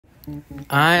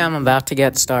I am about to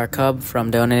get Star Cub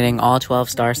from donating all 12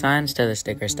 star signs to the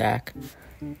sticker stack.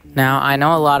 Now, I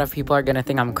know a lot of people are going to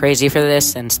think I'm crazy for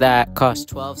this since that costs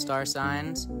 12 star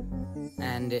signs,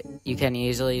 and you can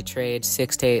easily trade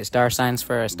 6 to 8 star signs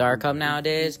for a Star Cub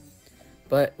nowadays.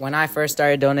 But when I first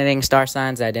started donating star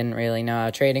signs, I didn't really know how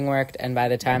trading worked, and by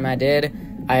the time I did,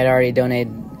 I had already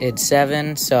donated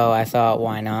 7, so I thought,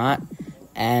 why not?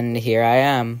 And here I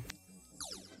am.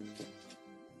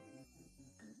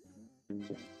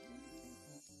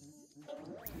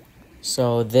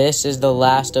 So this is the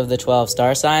last of the 12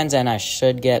 star signs, and I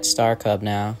should get Star Cub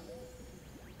now.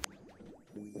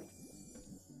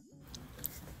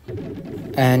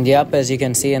 And yep, as you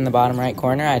can see in the bottom right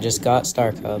corner, I just got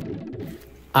Star Cub.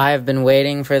 I've been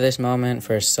waiting for this moment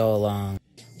for so long.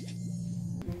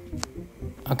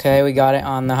 Okay, we got it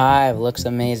on the hive. Looks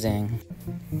amazing.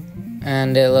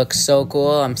 And it looks so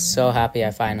cool. I'm so happy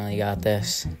I finally got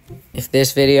this. If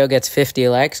this video gets 50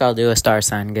 likes, I'll do a star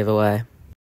sign giveaway.